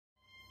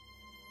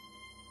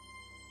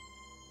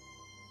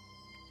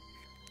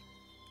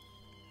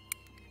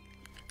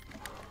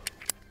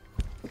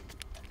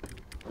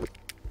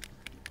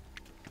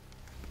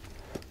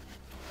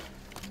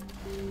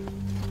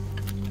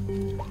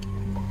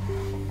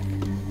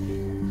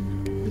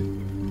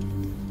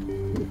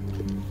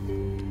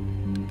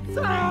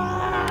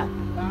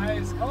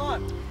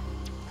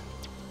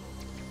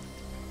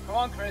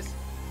Chris.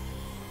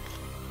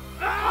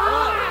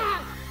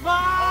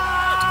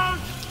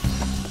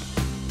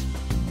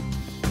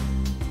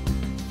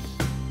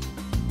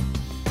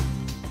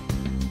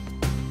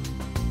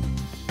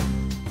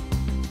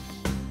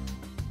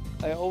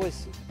 I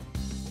always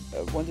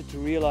wanted to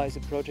realize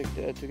a project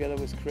together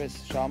with Chris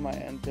Sharma,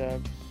 and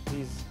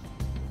he's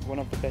one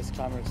of the best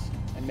climbers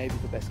and maybe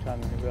the best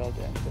climber in the world.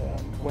 And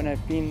when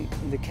I've been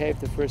in the cave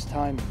the first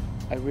time,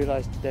 I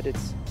realized that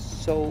it's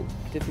so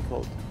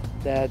difficult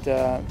that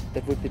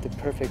that would be the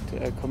perfect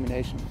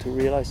combination to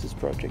realize this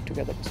project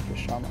together with Chris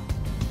Sharma.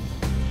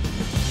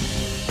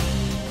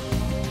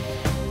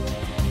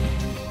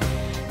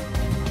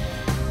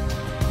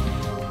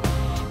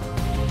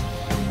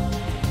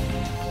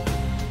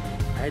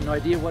 I had no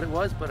idea what it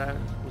was, but I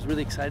was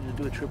really excited to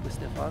do a trip with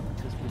Stefan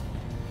because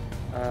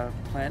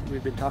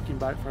we've been talking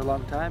about it for a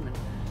long time, and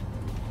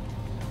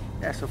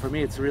yeah, so for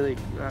me it's really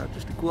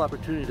just a cool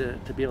opportunity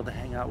to be able to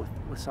hang out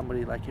with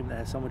somebody like him that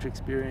has so much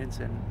experience,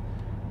 and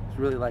it's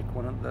really like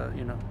one of the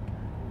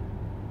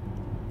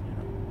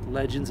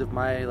legends of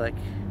my like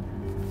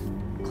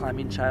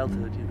climbing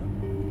childhood, you know.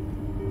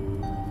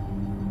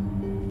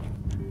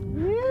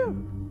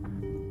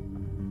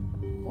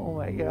 Oh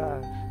my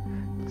gosh!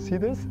 See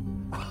this?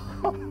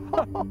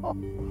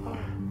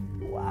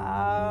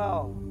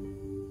 Wow!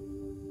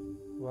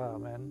 Wow,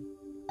 man.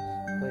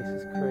 This place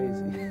is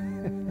crazy.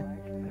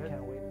 I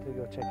can't wait to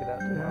go check it out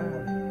tomorrow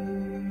morning.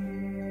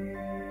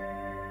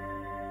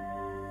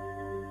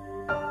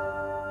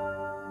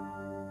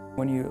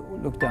 When you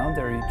look down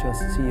there, you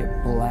just see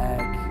a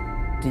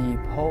black,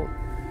 deep hole.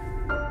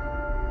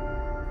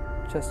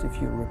 Just if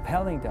you're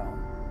rappelling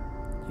down,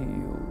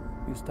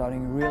 you're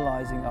starting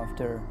realizing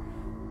after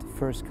the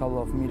first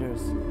couple of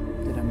meters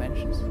the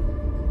dimensions.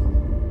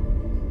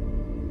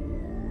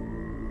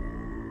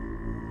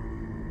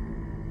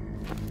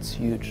 It's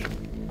huge.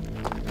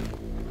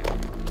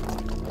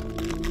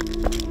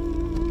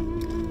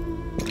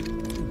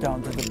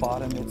 Down to the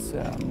bottom, it's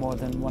more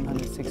than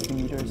 160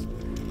 meters,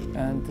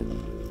 and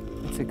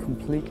it's a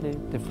completely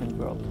different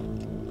world.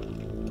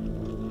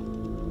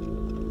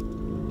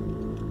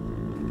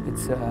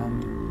 It's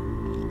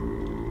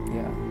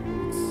yeah,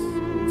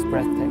 it's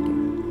breathtaking.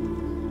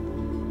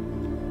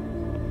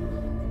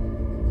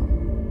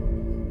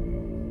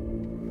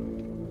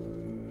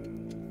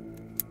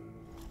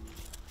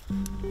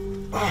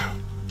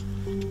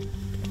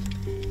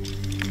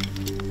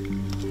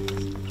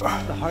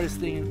 The hardest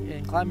thing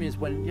in climbing is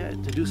when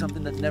to do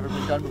something that's never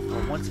been done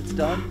before. Once it's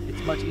done,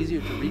 it's much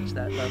easier to reach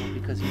that level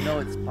because you know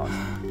it's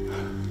possible.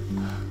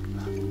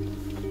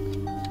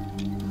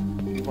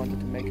 We wanted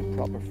to make a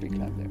proper free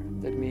climb there.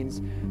 That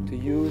means to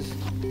use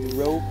the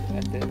rope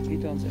and the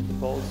pitons and the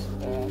poles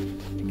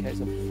in case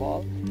of a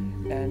fall,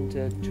 and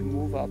to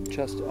move up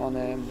just on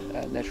a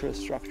natural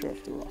structure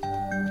of the rock.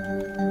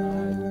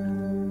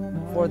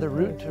 For the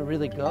route to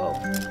really go,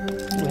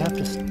 we have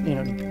to,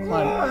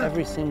 climb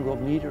every single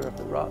meter of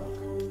the rock.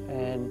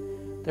 And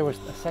there was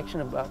a section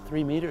of about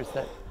 3 meters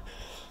that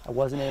I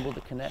wasn't able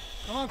to connect.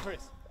 Come on,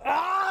 Chris.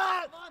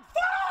 Ah! Come on.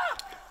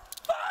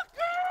 Fuck!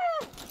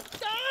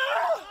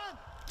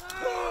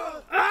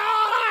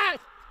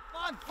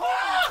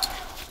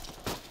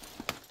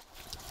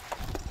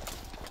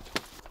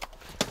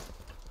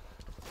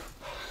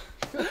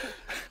 Come on.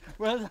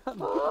 Well done.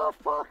 Oh,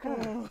 fuck!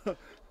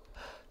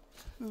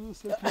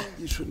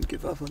 You shouldn't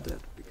give up on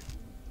that.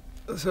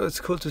 So it's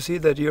cool to see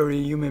that you're a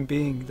human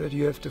being, that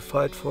you have to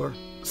fight for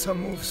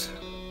some moves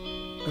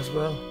as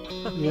well.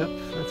 Yep,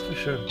 that's for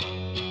sure.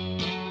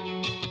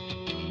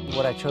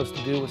 What I chose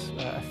to do was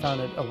I found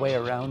a way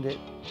around it.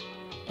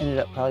 Ended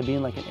up probably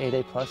being like an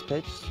 8A plus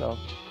pitch, so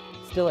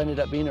still ended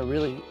up being a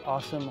really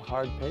awesome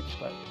hard pitch,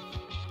 but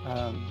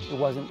it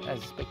wasn't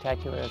as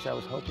spectacular as I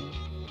was hoping.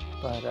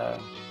 But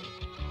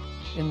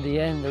in the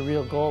end, the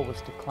real goal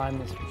was to climb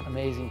this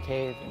amazing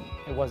cave, and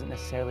it wasn't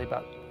necessarily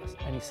about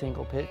any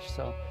single pitch,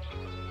 so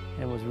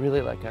it was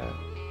really like a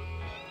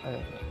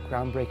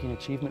groundbreaking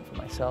achievement for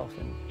myself,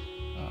 and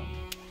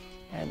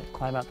to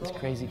climb out this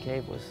crazy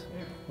cave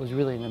was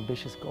really an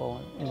ambitious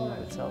goal in and of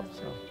itself.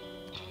 So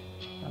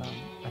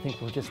I think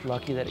we're just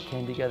lucky that it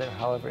came together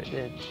however it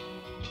did.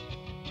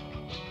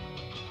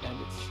 And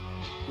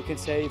you can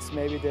say it's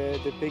maybe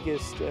the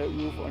biggest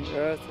roof on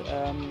Earth,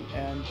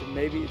 and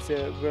maybe it's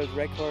a world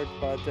record,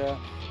 but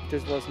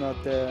this was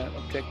not the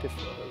objective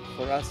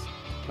for us to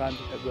climb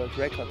a world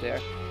record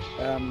there.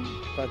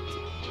 But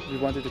we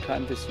wanted to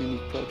climb this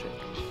unique project.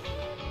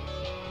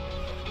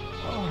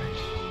 All right.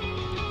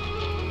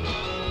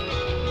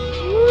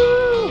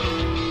 Woo!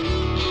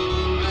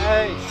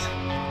 Nice.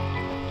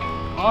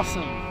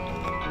 Awesome.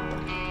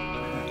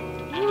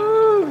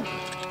 Woo!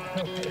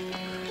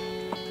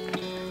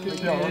 Good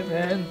job,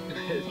 man.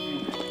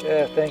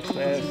 Yeah, thanks,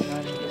 man.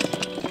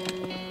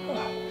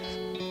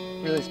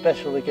 Really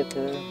special to get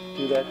to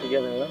do that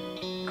together, huh?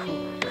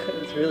 Cool.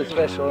 It's really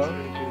special, huh?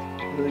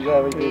 Really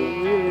glad we did it.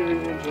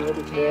 Really enjoyed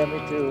it. Yeah, me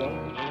too.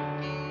 Huh?